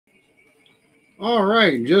All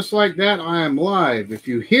right, just like that, I am live. If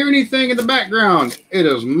you hear anything in the background, it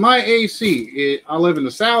is my AC. I live in the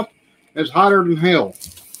South. It's hotter than hell.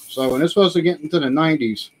 So, and it's supposed to get into the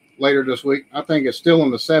 90s later this week. I think it's still in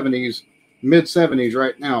the 70s, mid 70s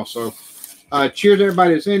right now. So, cheers to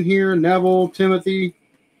everybody that's in here. Neville, Timothy,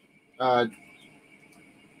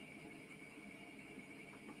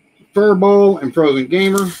 Furball, and Frozen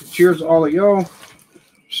Gamer. Cheers to all of y'all.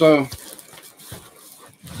 So,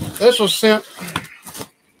 this was sent.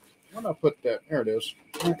 Where did I put that? There it is.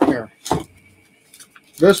 Right there.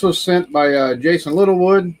 This was sent by Jason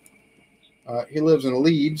Littlewood. He lives in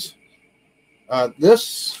Leeds.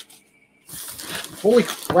 This, holy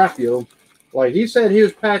crap, yo. Like, he said he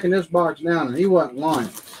was packing this box down, and he wasn't lying.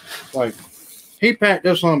 Like, he packed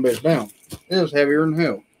this on bitch down. It was heavier than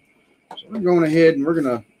hell. So we're going ahead, and we're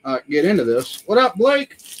going to get into this. What up,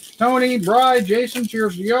 Blake? Tony, Bri, Jason,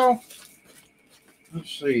 cheers to y'all. Let's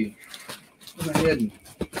see. Go ahead and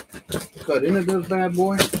cut into this bad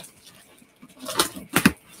boy.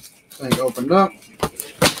 Thing opened up.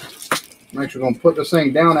 I'm actually going to put this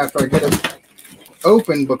thing down after I get it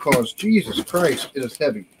open because, Jesus Christ, it is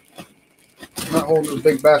heavy. I'm not holding this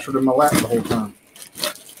big bastard in my lap the whole time.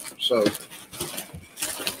 So,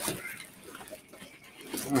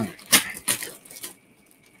 all right.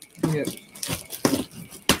 Get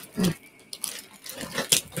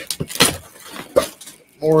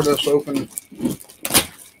more of this open.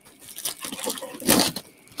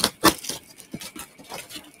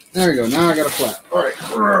 There we go. Now I got a flat. All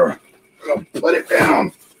right. I'm going to put it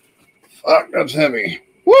down. Fuck, that's heavy.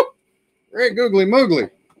 Whoop! Great googly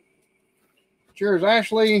moogly. Cheers,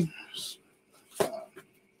 Ashley.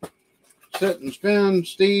 Sit and Spin,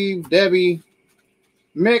 Steve, Debbie,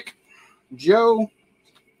 Mick, Joe.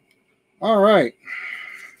 All right.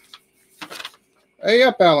 Hey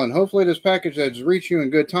up, Alan. Hopefully this package has reached you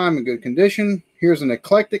in good time and good condition. Here's an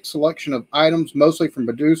eclectic selection of items, mostly from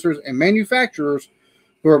producers and manufacturers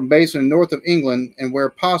who are based in the north of England and,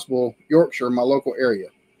 where possible, Yorkshire, my local area.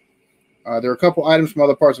 There are a couple items from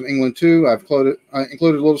other parts of England, too. I've included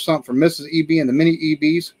a little something for Mrs. EB and the mini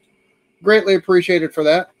EBs. Greatly appreciated for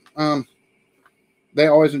that. They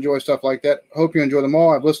always enjoy stuff like that. Hope you enjoy them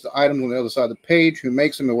all. I've listed the items on the other side of the page, who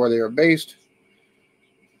makes them and where they are based.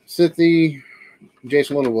 Sithy,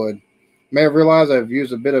 Jason Littlewood. May have realized I've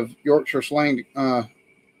used a bit of Yorkshire slang.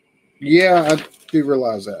 Yeah, I do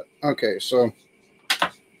realize that. Okay, so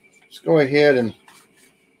let's go ahead and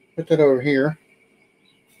put that over here.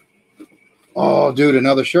 Oh, dude,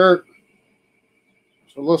 another shirt.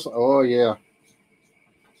 So listen. Oh, yeah.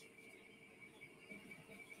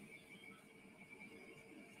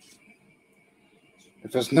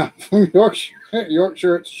 If it's not from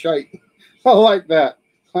Yorkshire, it's shite. I like that.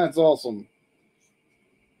 That's awesome.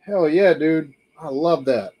 Hell yeah, dude. I love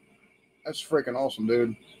that. That's freaking awesome,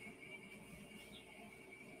 dude.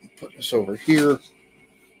 Put this over here.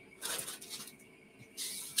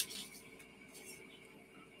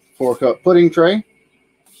 4-cup pudding tray.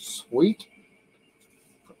 Sweet.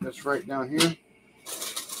 Put this right down here.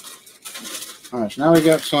 All right, so now we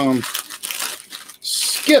got some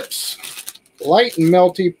Skips light and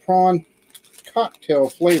melty prawn cocktail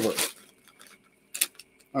flavor.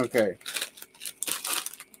 Okay.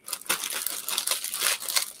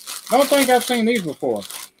 Don't think I've seen these before.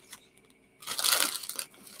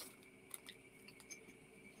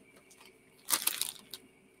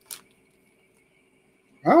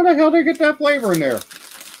 How the hell did they get that flavor in there?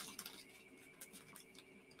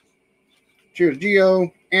 Cheers,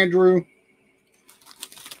 Gio, Andrew.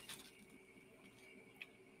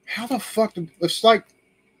 How the fuck did it's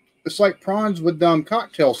like prawns with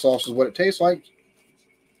cocktail sauce is what it tastes like.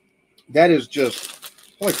 That is just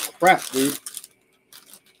holy crap, dude.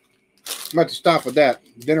 I'm about to stop with that.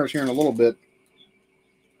 Dinner's here in a little bit.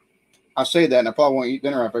 I say that and I probably won't eat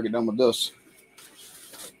dinner after I get done with this.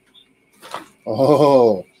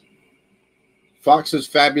 Oh, Fox's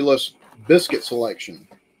Fabulous Biscuit Selection.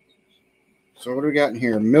 So what do we got in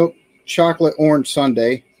here? Milk Chocolate Orange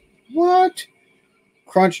Sundae. What?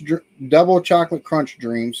 Crunch Double Chocolate Crunch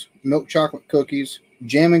Dreams. Milk Chocolate Cookies.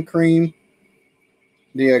 Jam and Cream.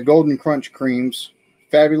 The Golden Crunch Creams.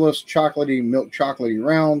 Fabulous Chocolatey Milk Chocolatey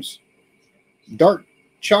Rounds. Dark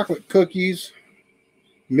Chocolate Cookies.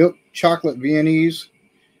 Milk Chocolate Viennese.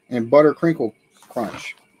 And Butter Crinkle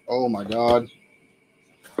Crunch. Oh my God.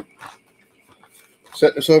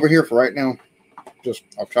 Set this over here for right now.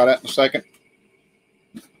 I'll try that in a second.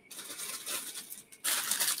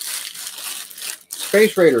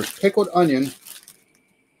 Space Raiders Pickled Onion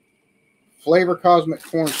Flavor Cosmic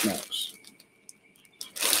Corn Snacks.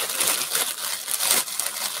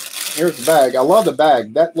 Here's the bag. I love the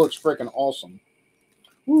bag. That looks freaking awesome.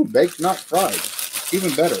 Ooh, baked, not fried.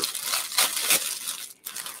 Even better.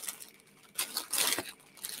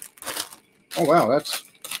 Oh, wow, that's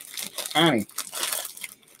tiny.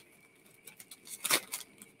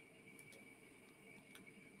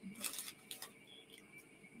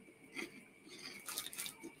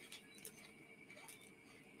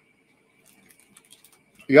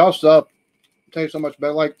 Y'all stuff tastes so much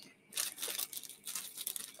better. Like,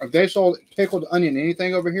 if they sold pickled onion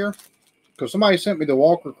anything over here, because somebody sent me the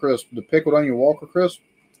Walker Crisp, the pickled onion Walker Crisp,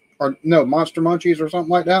 or no, Monster Munchies or something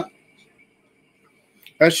like that.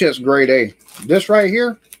 That's just grade A. This right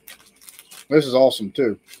here, this is awesome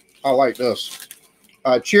too. I like this.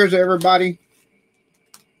 Cheers to everybody.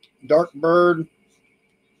 Dark Bird.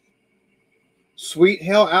 Sweet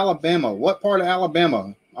Hell, Alabama. What part of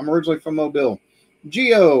Alabama? I'm originally from Mobile.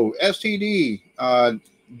 Geo, STD,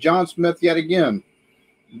 John Smith yet again.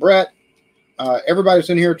 Brett, everybody's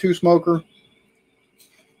in here, Two Smoker.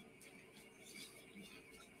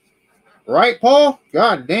 Right, Paul?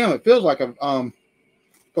 God damn, it feels like I've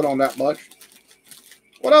put on that much.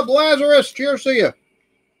 What up, Lazarus? Cheers to you.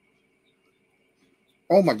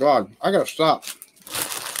 Oh my God, I gotta stop.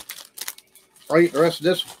 I eat the rest of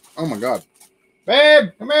this. Oh my God.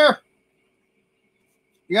 Babe, come here.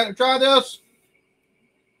 You got to try this?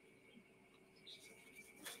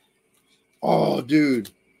 Oh, dude.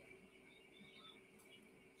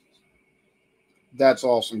 That's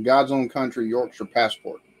awesome. God's Own Country, Yorkshire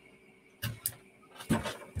Passport.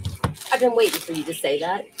 I've been waiting for you to say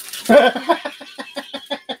that.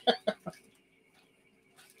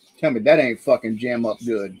 Tell me that ain't fucking jam up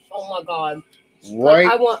good. Oh my God. Right?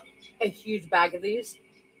 Like, I want a huge bag of these.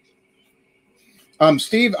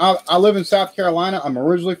 Steve, I live in South Carolina. I'm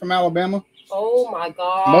originally from Alabama. Oh my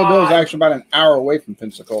God. Mobile is actually about an hour away from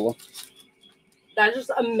Pensacola. That's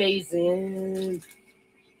just amazing.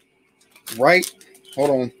 Right? Hold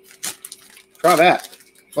on. Try that.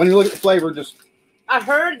 When you look at the flavor, just... I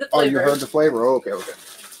heard the flavor. Oh, you heard the flavor? Oh, okay, okay.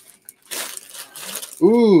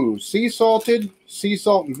 Ooh, sea salted, sea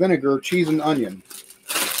salt and vinegar, cheese and onion.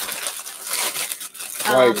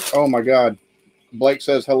 Like, oh my God. Blake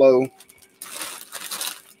says hello.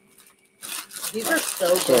 These are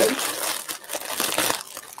so good.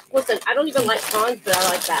 Listen, I don't even like prawns, but I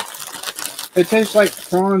like that. It tastes like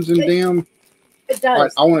prawns and damn. It does. All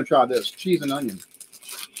right, I want to try this. Cheese and onion.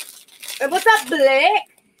 Hey, what's up, Blake?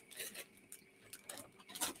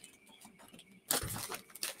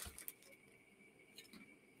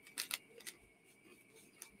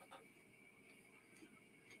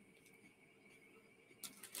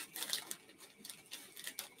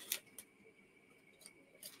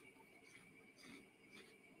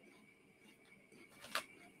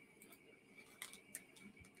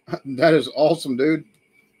 That is awesome, dude.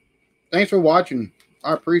 Thanks for watching.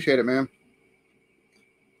 I appreciate it, man.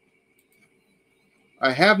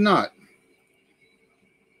 I have not.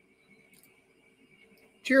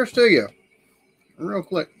 Cheers to you. Real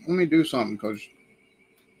quick, let me do something because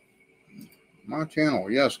my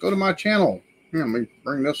channel. Yes, go to my channel. Here, let me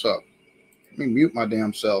bring this up. Let me mute my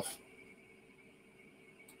damn self.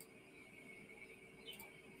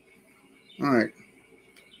 All right.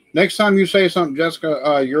 Next time you say something,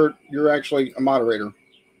 Jessica, you're actually a moderator.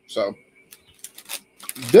 So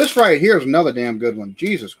this right here is another damn good one.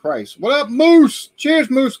 Jesus Christ. What up, Moose? Cheers,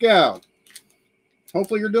 Moose Gal.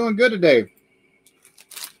 Hopefully you're doing good today.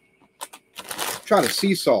 Try the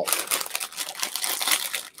sea salt.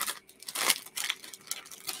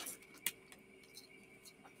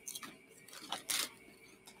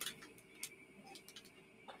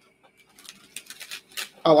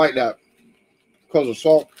 I like that because the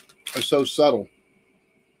salt is so subtle.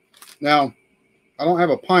 Now, I don't have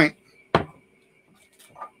a pint. I'm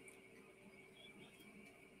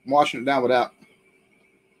washing it down without.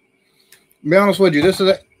 To be honest with you, this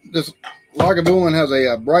Lagavulin has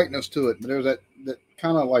a brightness to it, but there's that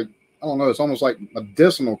kind of like, I don't know, it's almost like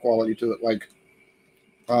medicinal quality to it, like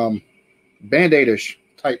Band-Aid-ish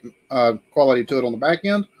type quality to it on the back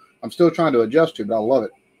end. I'm still trying to adjust to, but I love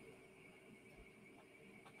it.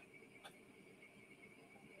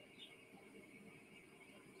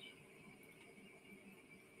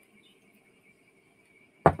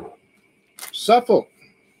 Suffolk.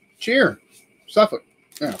 Cheer. Suffolk.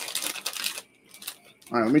 Yeah.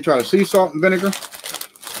 All right, let me try the sea salt and vinegar. I'm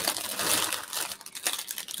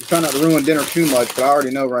trying not to ruin dinner too much, but I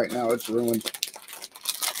already know right now it's ruined.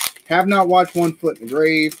 Have not watched One Foot in the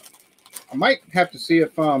Grave. I might have to see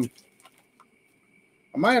if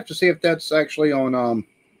that's actually on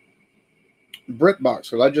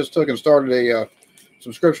BritBox, because I just took and started a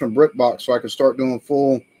subscription to BritBox so I can start doing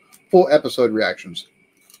full episode reactions.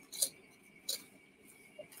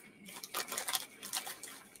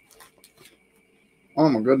 Oh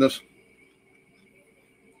my goodness.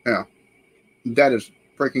 Yeah. That is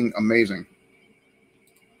freaking amazing.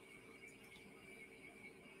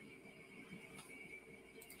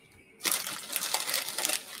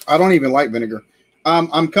 I don't even like vinegar.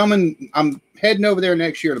 I'm heading over there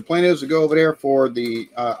next year. The plan is to go over there for the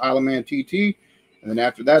Isle of Man TT. And then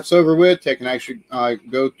after that's over with, they can actually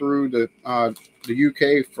go through the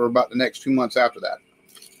UK for about the next 2 months after that.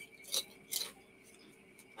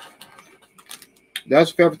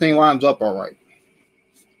 That's if everything lines up all right.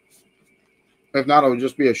 If not, it'll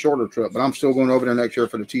just be a shorter trip. But I'm still going over there next year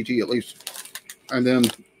for the TT at least. And then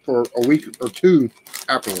for a week or two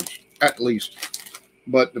afterwards, at least.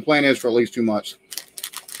 But the plan is for at least 2 months.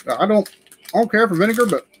 I don't care for vinegar,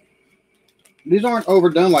 but these aren't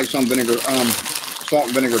overdone like some vinegar, salt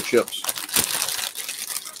and vinegar chips.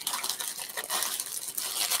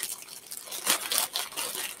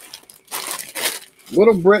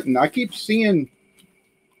 Little Britain, I keep seeing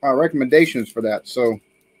recommendations for that. So,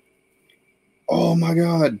 oh my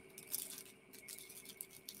God.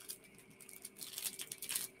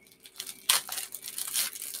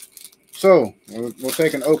 So, we'll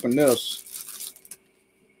take and open this.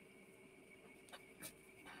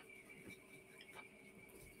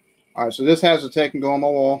 All right, so this has to take and go on my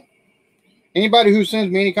wall. Anybody who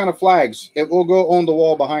sends me any kind of flags, it will go on the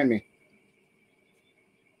wall behind me.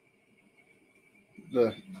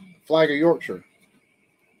 The flag of Yorkshire.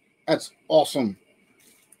 That's awesome.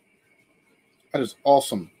 That is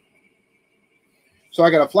awesome. So I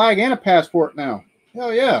got a flag and a passport now.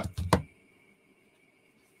 Hell yeah.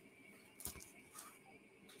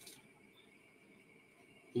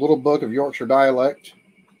 Little book of Yorkshire dialect.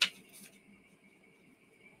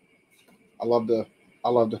 I love the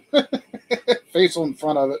face on the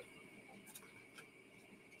front of it.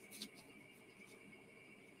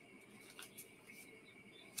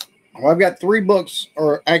 Well, I've got 3 books,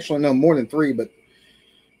 or actually no, more than 3, but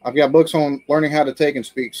I've got books on learning how to take and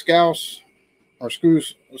speak Scouse, or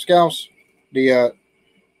Scouse, the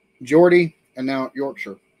Geordie, and now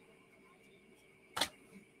Yorkshire.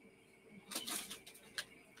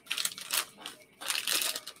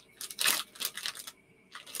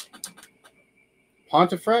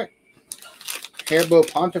 Pontefract, Hairbow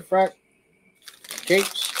Pontefract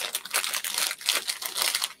capes.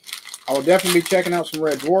 I will definitely be checking out some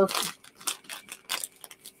Red Dwarf.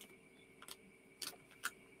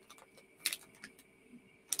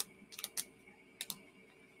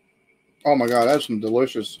 Oh my God, that's some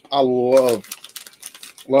delicious. I love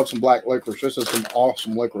some black licorice. This is some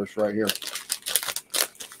awesome licorice right here.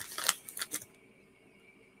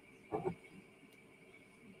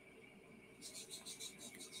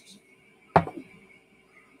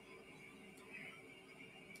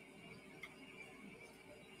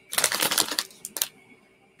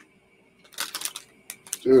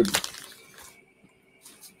 Dude.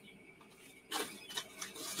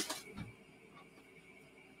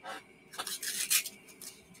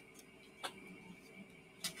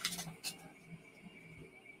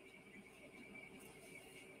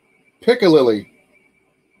 Piccalilli.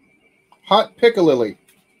 Hot piccalilli.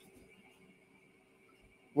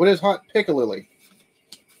 What is hot piccalilli?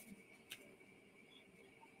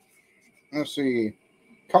 Let's see.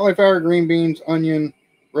 Cauliflower, green beans, onion,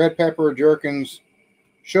 red pepper, gherkins,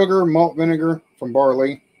 sugar, malt vinegar from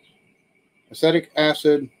barley, acetic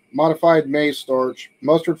acid, modified maize starch,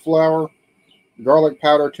 mustard flour, garlic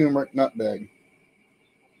powder, turmeric, nutmeg.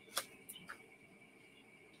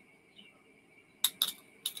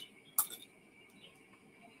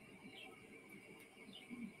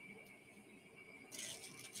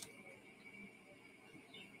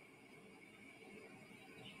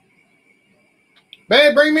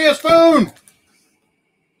 Babe, bring me a spoon.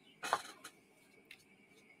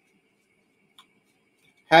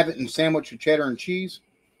 Have it in sandwich with cheddar and cheese.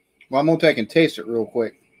 Well, I'm going to take and taste it real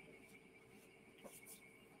quick.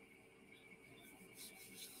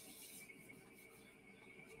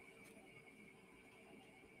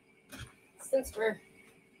 Since we're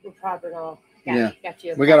proper and all. Got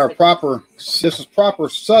you we got our proper, this is proper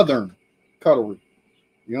Southern cutlery.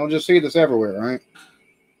 You don't just see this everywhere, right?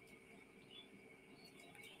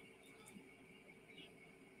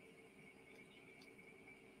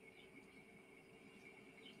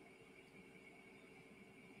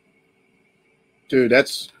 Dude,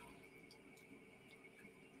 that's...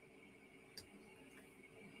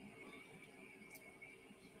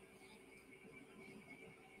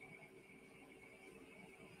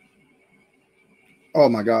 Oh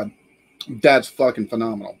my God. That's fucking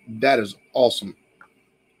phenomenal. That is awesome.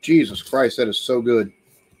 Jesus Christ, that is so good.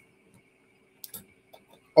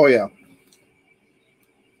 Oh yeah.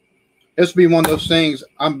 This would be one of those things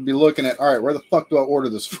I'm gonna be looking at. All right, where the fuck do I order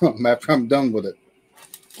this from after I'm done with it?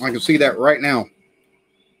 I can see that right now.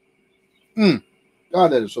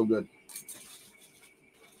 God, that is so good.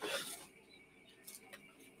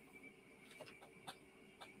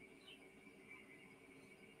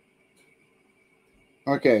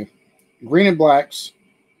 Okay, green and blacks,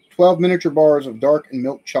 12 miniature bars of dark and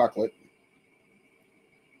milk chocolate.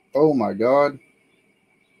 Oh my God.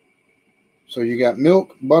 So you got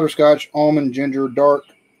milk, butterscotch, almond, ginger, dark,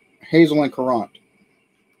 hazel, and currant.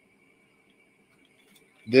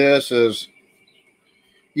 This is,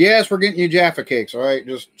 yes, we're getting you Jaffa cakes, all right?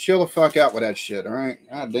 Just chill the fuck out with that shit, all right?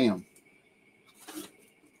 God damn.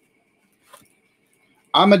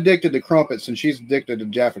 I'm addicted to crumpets and she's addicted to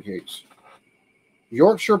Jaffa cakes.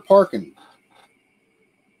 Yorkshire Parkin.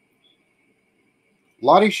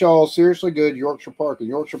 Lottie Shaw, seriously good Yorkshire Parkin.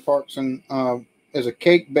 Yorkshire Parkin is a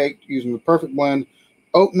cake baked using the perfect blend: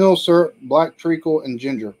 oatmeal syrup, black treacle, and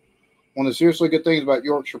ginger. One of the seriously good things about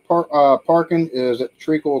Yorkshire Parkin is that the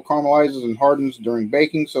treacle caramelizes and hardens during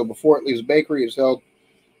baking, so before it leaves the bakery, it's held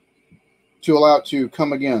to allow it to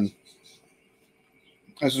come again.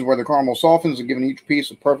 This is where the caramel softens and giving each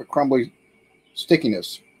piece a perfect crumbly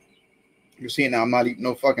stickiness. You see it now, I'm not eating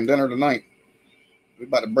no fucking dinner tonight. We're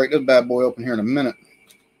about to break this bad boy open here in a minute.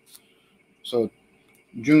 So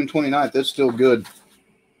June 29th, it's still good.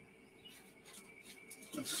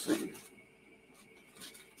 Let's see.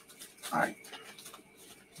 All right.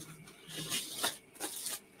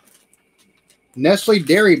 Nestle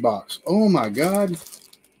Dairy Box. Oh my God.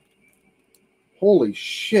 Holy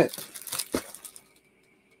shit.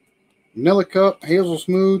 Vanilla Cup, Hazel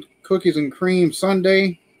Smooth, Cookies and Cream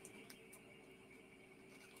Sundae,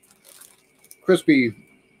 Crispy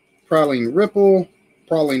Praline Ripple,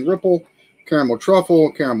 Caramel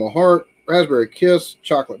Truffle, Caramel Heart, Raspberry Kiss,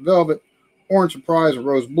 Chocolate Velvet, Orange Surprise, and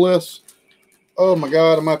Rose Bliss. Oh my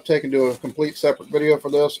God, I might have to do a complete separate video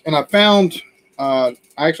for this. And I found, I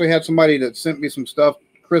actually had somebody that sent me some stuff,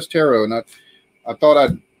 Chris Tarot, and I thought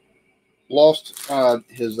I'd lost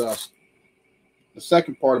his the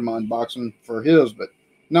second part of my unboxing for his, but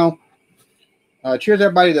no. Cheers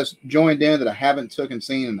everybody that's joined in that I haven't took and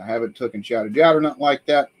seen, and I haven't took and shouted out or nothing like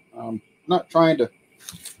that. Not trying to.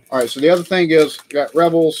 All right, so the other thing is, got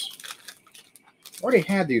Rebels. Already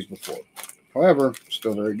had these before. However,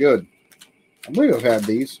 still very good. I believe I've had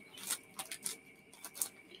these.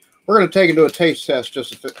 We're going to take it to a taste test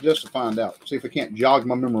just to find out. See if I can't jog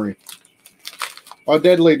my memory. Oh,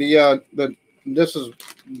 deadly! This has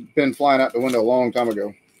been flying out the window a long time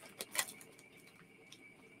ago.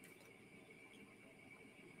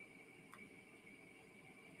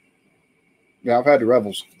 Yeah, I've had the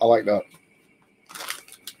Rebels. I like that.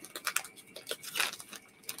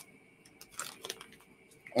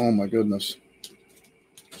 Oh my goodness.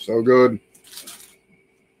 So good.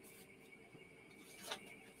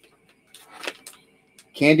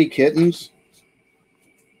 Candy Kittens.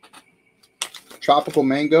 Tropical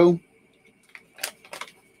Mango.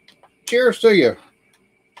 Cheers to you.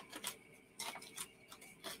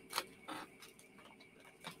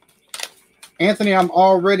 Anthony, I'm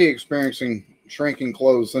already experiencing shrinking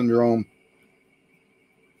clothes syndrome.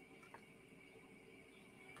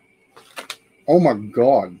 Oh my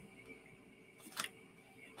God.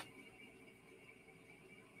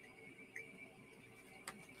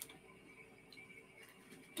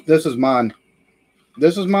 This is mine.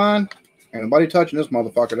 This is mine. Ain't nobody touching this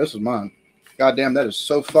motherfucker. This is mine. God damn, that is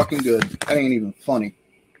so fucking good. That ain't even funny.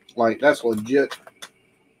 Like, that's legit.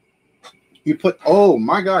 You put, oh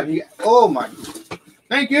my God. Oh my.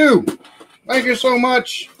 Thank you. Thank you so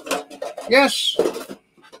much. Yes.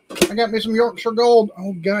 I got me some Yorkshire Gold.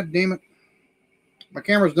 Oh, God damn it. My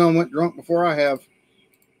camera's done went drunk before I have.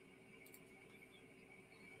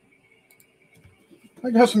 I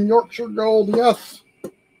got some Yorkshire Gold. Yes.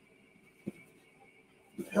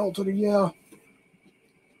 Hell to the yeah.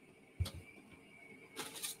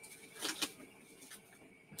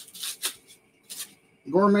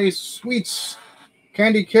 Gourmet Sweets,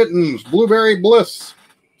 Candy Kittens, Blueberry Bliss.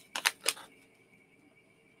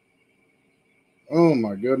 Oh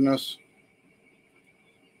my goodness.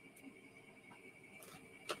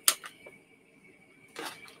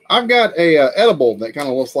 I've got a edible that kind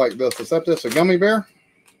of looks like this. Except this a gummy bear.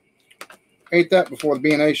 Ate that before the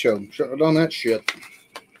B&A show. Should have done that shit.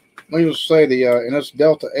 Let me just say and it's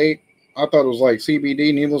Delta 8. I thought it was like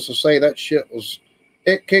CBD. Needless to say, that shit was,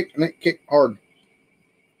 it kicked and it kicked hard.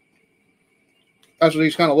 That's what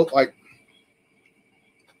these kind of look like.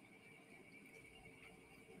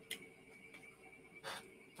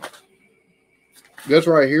 This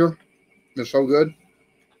right here is so good.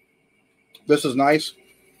 This is nice.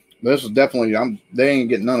 This is definitely, they ain't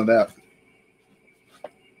getting none of that.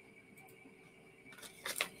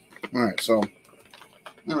 All right, so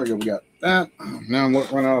there we go. We got that. Now I'm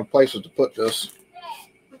running out of places to put this.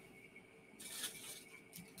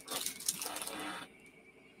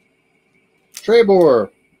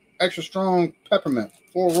 Trebor, extra strong peppermint,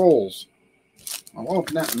 4 rolls. I'll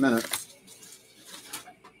open that in a minute.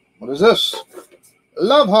 What is this?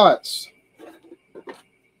 Love Hearts.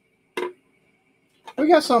 We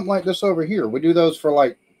got something like this over here. We do those for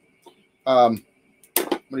like, what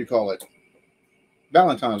do you call it?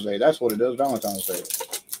 Valentine's Day. That's what it is, Valentine's Day.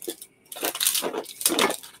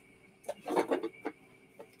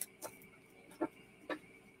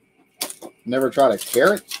 Never tried a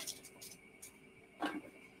carrot?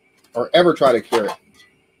 Or ever tried a carrot?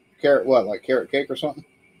 Carrot what? Like carrot cake or something?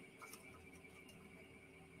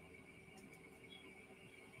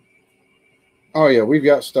 Oh yeah, we've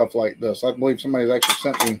got stuff like this. I believe somebody's actually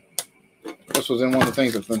sent me. This was in one of the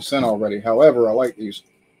things that's been sent already. However, I like these.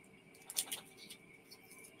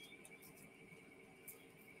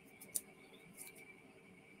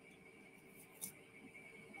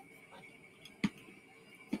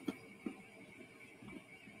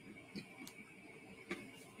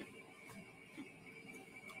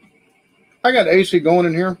 I got AC going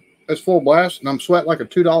in here. It's full blast, and I'm sweating like a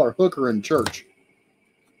 $2 hooker in church.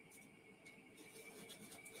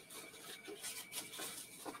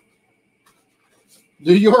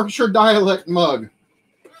 The Yorkshire dialect mug.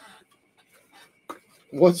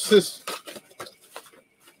 What's this?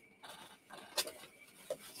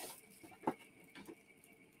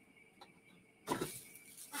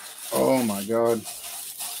 Oh my God.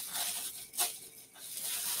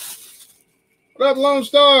 What up, Lone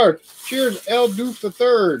Star? Cheers, El Doof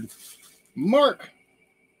III. Mark.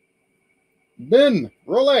 Ben.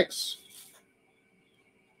 Rolex.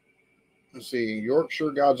 Let's see. Yorkshire,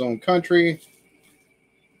 God's Own Country.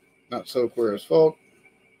 Not So Queer as Folk.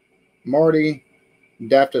 Marty.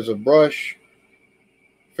 Daft as a Brush.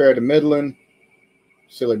 Fair to Midland.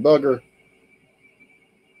 Silly Bugger.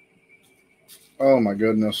 Oh my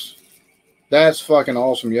goodness. That's fucking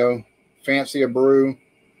awesome, yo. Fancy a Brew.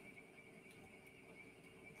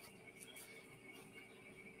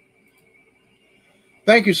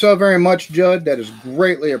 Thank you so very much, Judd. That is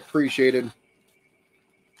greatly appreciated.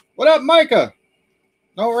 What up, Micah?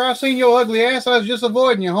 No, where I seen your ugly ass, I was just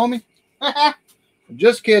avoiding you, homie.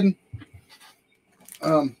 Just kidding.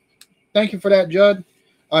 Thank you for that, Judd.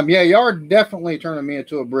 Yeah, y'all are definitely turning me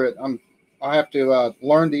into a Brit. I have to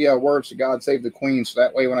learn the words to God Save the Queen, so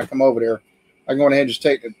that way when I come over there, I can go ahead and just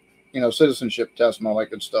take the citizenship test and all that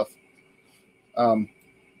good stuff.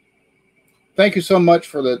 Thank you so much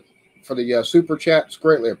for the super chat. It's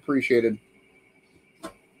greatly appreciated.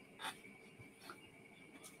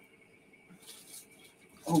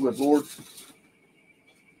 Oh, good Lord.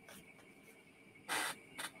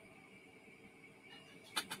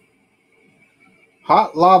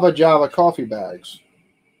 Hot Lava Java coffee bags.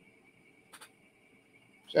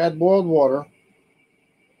 Just add boiled water.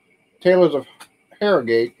 Taylor's of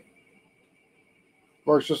Harrogate.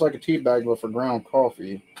 Works just like a tea bag, but for ground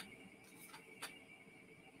coffee.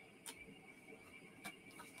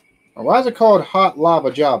 Now, why is it called Hot Lava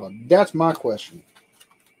Java? That's my question.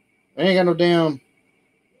 I ain't got no damn...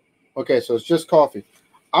 Okay, so it's just coffee.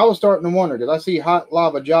 I was starting to wonder, because I see Hot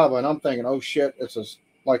Lava Java, and I'm thinking, oh shit, it's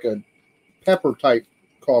like a pepper type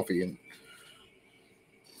coffee, and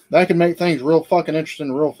that can make things real fucking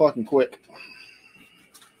interesting real fucking quick.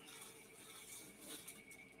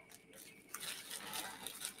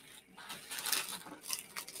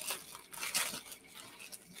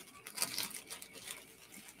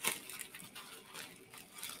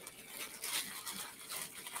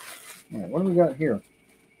 All right, what do we got here?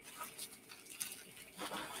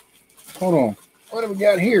 Hold on. What do we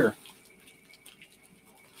got here?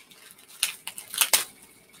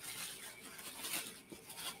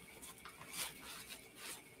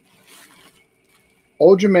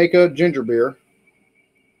 Old Jamaica ginger beer.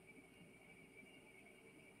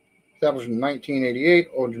 Established in 1988,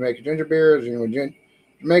 Old Jamaica ginger beer is a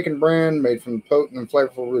Jamaican brand made from potent and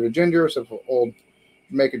flavorful root of ginger. Simple Old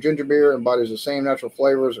Jamaica ginger beer embodies the same natural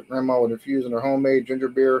flavors that Grandma would infuse in her homemade ginger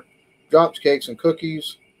beer, drops, cakes, and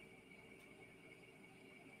cookies.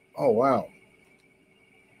 Oh, wow.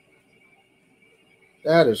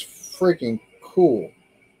 That is freaking cool.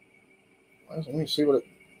 Let me see what it...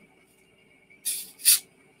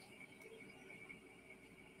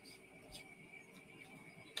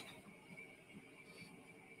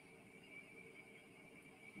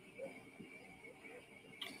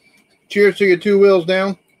 Cheers to your 2 wheels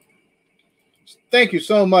down. Thank you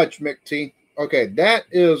so much, Mick T. Okay, that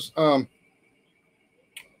is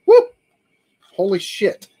whoop! Holy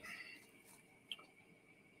shit!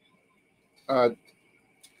 I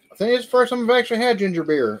think it's the first time I've actually had ginger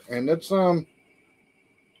beer, and it's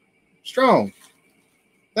strong.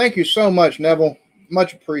 Thank you so much, Neville.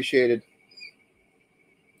 Much appreciated.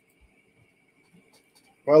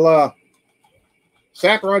 Well,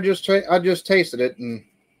 Sapper, I just tasted it, and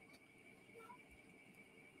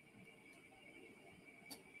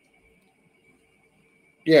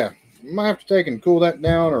yeah, might have to take and cool that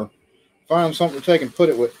down, or find something to take and put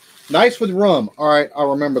it with. Nice with rum. All right,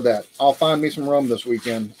 I'll remember that. I'll find me some rum this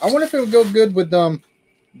weekend. I wonder if it would go good with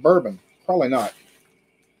bourbon. Probably not.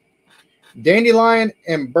 Dandelion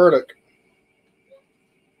and burdock.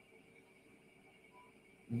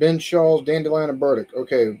 Ben Shaw's Dandelion and burdock.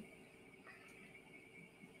 Okay.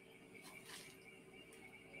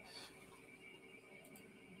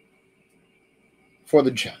 For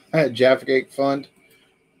the Jaffa Cake Fund.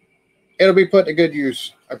 It'll be put to good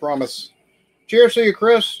use. I promise. Cheers to you,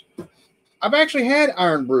 Chris. I've actually had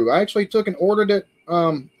Iron Brew. I actually took and ordered it.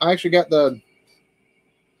 I actually got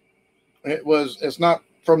it's not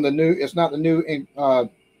from the new, it's not the new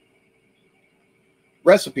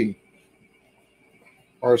recipe,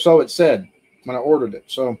 or so it said when I ordered it.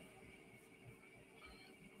 So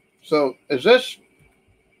is this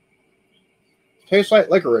tastes like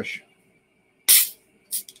licorice?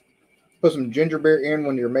 Put some ginger beer in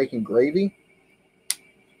when you're making gravy.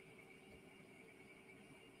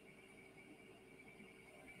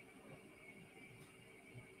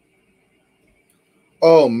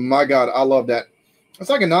 Oh my God, I love that. It's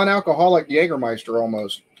like a non-alcoholic Jägermeister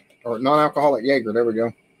almost, or non-alcoholic Jaeger. There we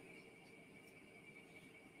go.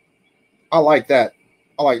 I like that.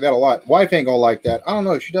 I like that a lot. Wife ain't gonna like that. I don't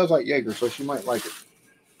know. She does like Jaeger, so she might like it.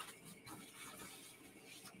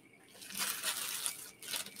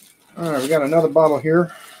 All right, we got another bottle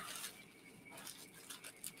here.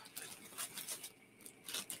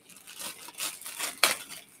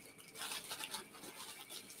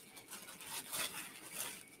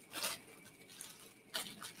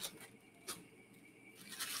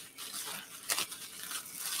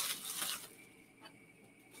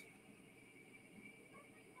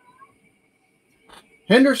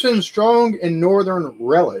 Henderson Strong and Northern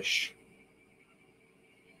Relish.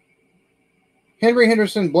 Henry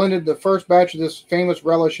Henderson blended the first batch of this famous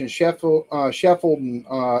relish in Sheffield in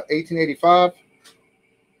 1885.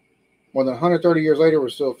 More than 130 years later, we're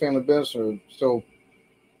still a family business. Or still.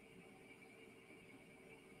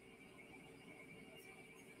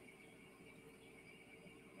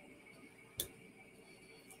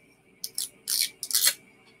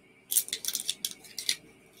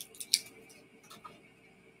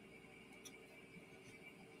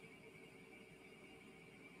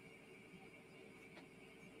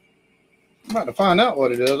 I'm about to find out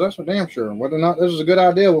what it is. That's for damn sure. Whether or not this is a good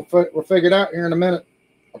idea, we'll figure it out here in a minute.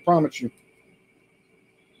 I promise you.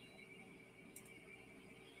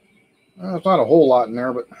 It's not a whole lot in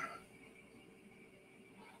there, but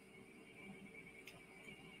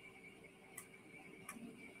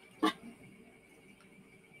what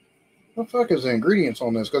the fuck is the ingredients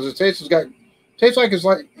on this? Because it tastes like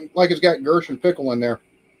it's got Gershon pickle in there.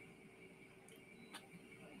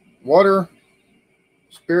 Water,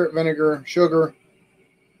 spirit vinegar, sugar,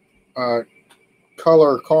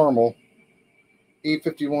 color caramel,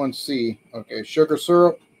 E51C. Okay, sugar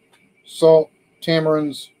syrup, salt,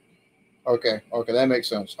 tamarinds. Okay, that makes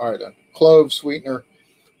sense. All right then. Clove sweetener.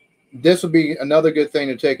 This would be another good thing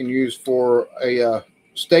to take and use for a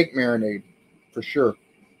steak marinade, for sure.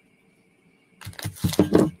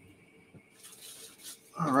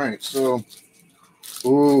 All right, so,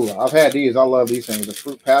 ooh, I've had these. I love these things. The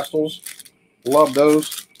fruit pastels, love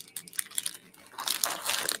those.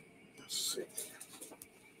 Let's see.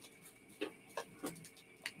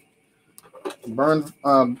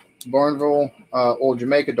 Barnville Old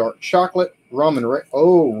Jamaica dark chocolate, rum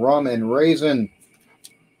and raisin.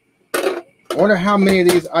 I wonder how many of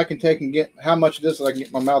these I can take and get, how much of this I can get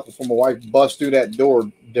in my mouth before my wife busts through that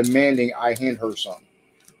door demanding I hand her some.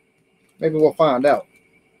 Maybe we'll find out.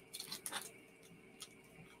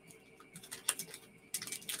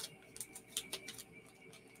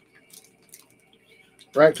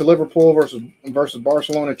 Right to Liverpool versus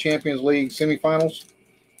Barcelona Champions League semifinals.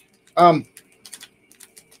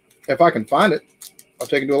 If I can find it, I'll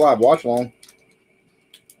take it to a live watch along.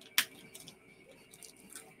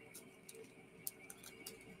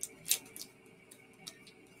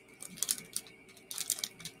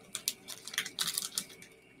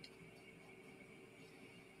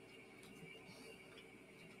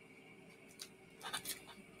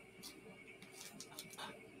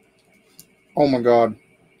 Oh my God.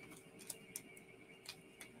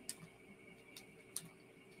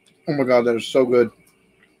 Oh my God, that is so good.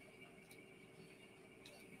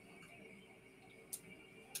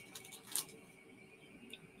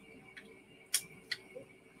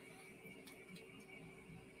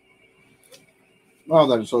 Oh,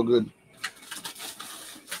 that is so good.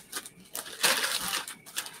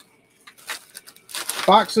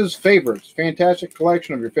 Fox's Favorites. Fantastic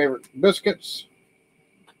collection of your favorite biscuits.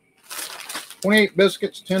 28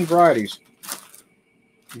 biscuits, 10 varieties.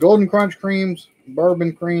 Golden Crunch creams,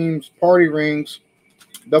 bourbon creams, party rings,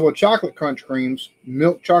 double chocolate crunch creams,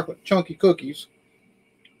 milk chocolate chunky cookies,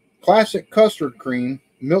 classic custard cream,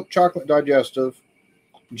 milk chocolate digestive,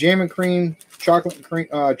 jam and cream, chocolate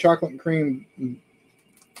and cream,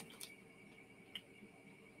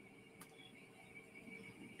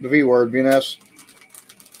 the V word, VNS.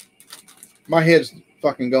 My head's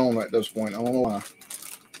fucking going at this point. I don't know why.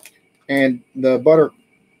 And the butter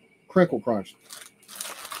crinkle crunch.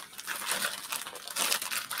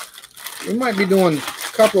 We might be doing a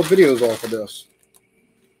couple of videos off of this.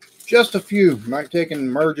 Just a few. Might take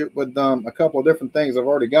and merge it with a couple of different things I've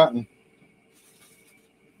already gotten.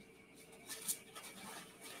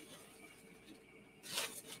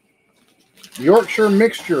 Yorkshire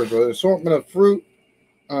mixture with an assortment of fruit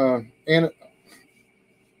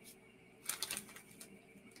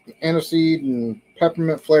aniseed and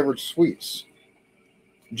peppermint flavored sweets.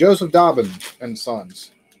 Joseph Dobbin and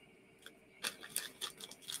Sons.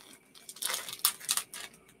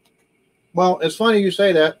 Well, it's funny you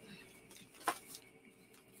say that.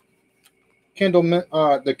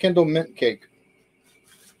 The Kindle Mint Cake.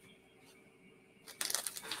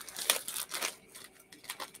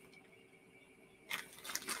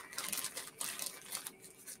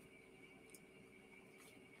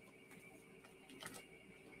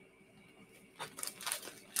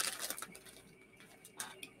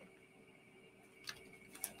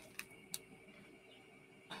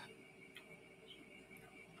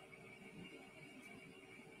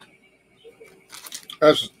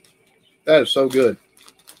 That is so good.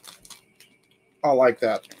 I like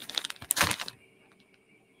that.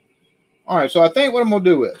 All right, so I think what I'm gonna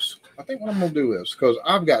do is, because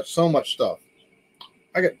I've got so much stuff.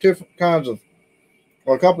 I got different kinds of,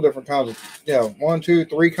 or a couple different kinds of, 1, 2,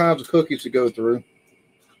 3 kinds of cookies to go through.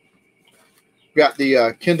 Got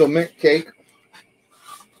the Kindle Mint Cake.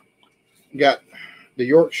 Got the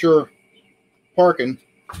Yorkshire Parkin.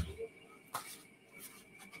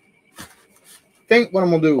 I think what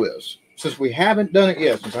I'm gonna do is, since I haven't done it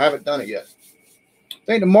yet, I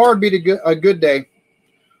think tomorrow would be a good day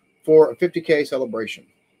for a 50K celebration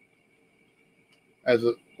as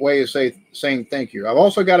a way of saying thank you. I've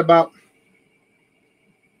also got about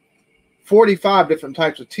 45 different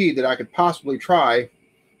types of tea that I could possibly try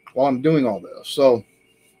while I'm doing all this. So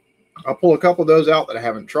I'll pull a couple of those out that I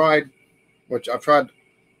haven't tried, which I've tried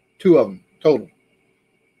 2 of them total.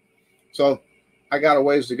 So I got a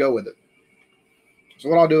ways to go with it. So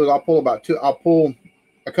what I'll do is I'll pull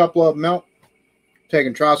a couple of them out, take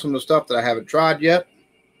and try some of the stuff that I haven't tried yet,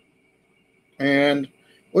 and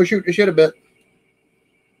we'll shoot the shit a bit.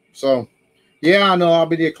 So, yeah, I know I'll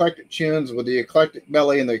be the eclectic chins with the eclectic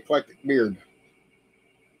belly and the eclectic beard.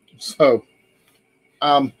 So,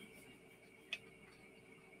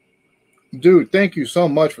 dude, thank you so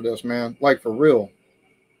much for this, man. Like, for real.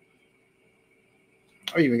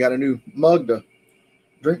 I even got a new mug to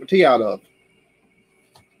drink the tea out of.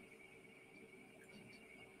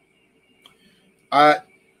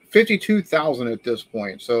 52,000 at this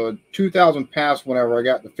point. So 2,000 passed whenever I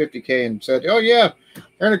got to 50K and said, oh yeah,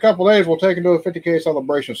 in a couple of days we'll take and do a 50K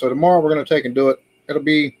celebration. So tomorrow we're going to take and do it. It'll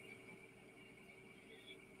be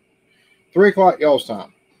 3 o'clock y'all's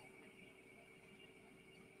time.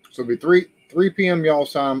 So it'll be 3 p.m.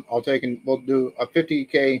 y'all's time. We'll do a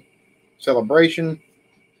 50K celebration.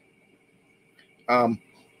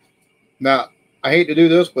 Now, I hate to do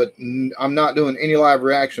this, but I'm not doing any live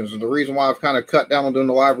reactions. And the reason why I've kind of cut down on doing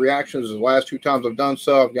the live reactions is the last 2 times I've done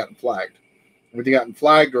so, I've gotten flagged. Everything gotten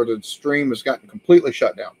flagged or the stream has gotten completely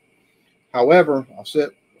shut down. However,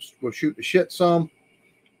 we'll shoot the shit some,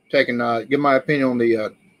 give my opinion on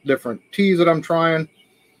the different teas that I'm trying.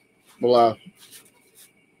 I'll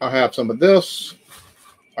have some of this.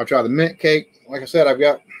 I'll try the mint cake. Like I said, I've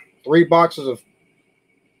got 3 boxes of,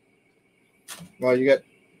 I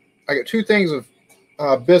got 2 things of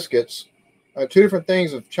biscuits, 2 different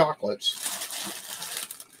things of chocolates.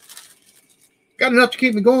 Got enough to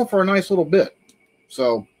keep me going for a nice little bit.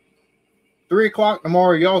 So 3 o'clock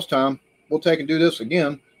tomorrow y'all's time, we'll take and do this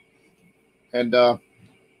again. And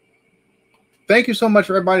thank you so much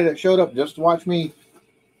for everybody that showed up just to watch me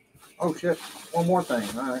Oh shit! One more thing.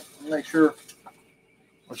 All right, make sure.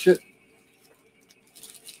 Oh shit!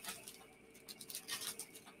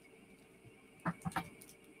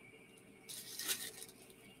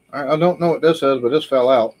 I don't know what this is, but this fell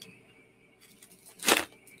out.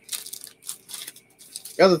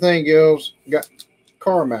 The other thing is, got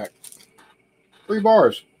Carmack. 3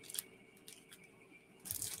 bars.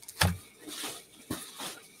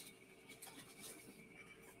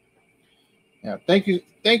 Yeah, thank you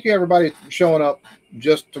everybody for showing up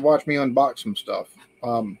just to watch me unbox some stuff.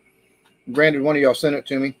 Granted, one of y'all sent it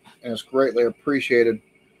to me, and it's greatly appreciated.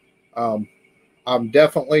 I'm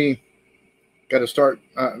definitely got to start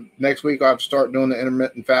next week. I have to start doing the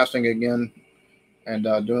intermittent fasting again, and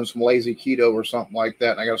doing some lazy keto or something like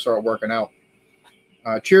that. And I got to start working out.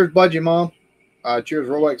 Cheers, Budgie Mom. Cheers,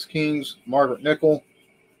 Rolex Kings, Margaret Nickel.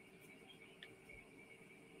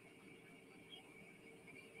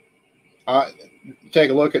 Take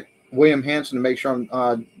a look at William Hanson to make sure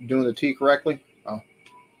I'm doing the tea correctly.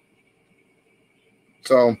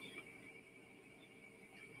 So,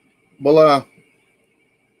 well,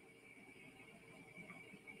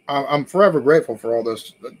 I'm forever grateful for all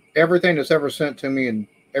this, everything that's ever sent to me, and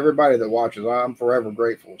everybody that watches. I'm forever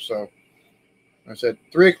grateful. So, I said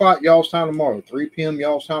 3 o'clock y'all's time tomorrow, 3 p.m.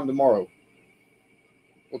 y'all's time tomorrow.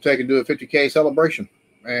 We'll take and do a 50K celebration,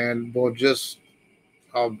 and we'll just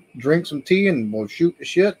I'll drink some tea and we'll shoot the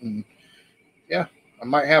shit, and yeah, I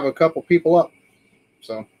might have a couple people up.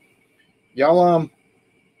 So y'all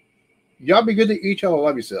be good to each other.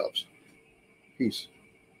 Love yourselves. Peace.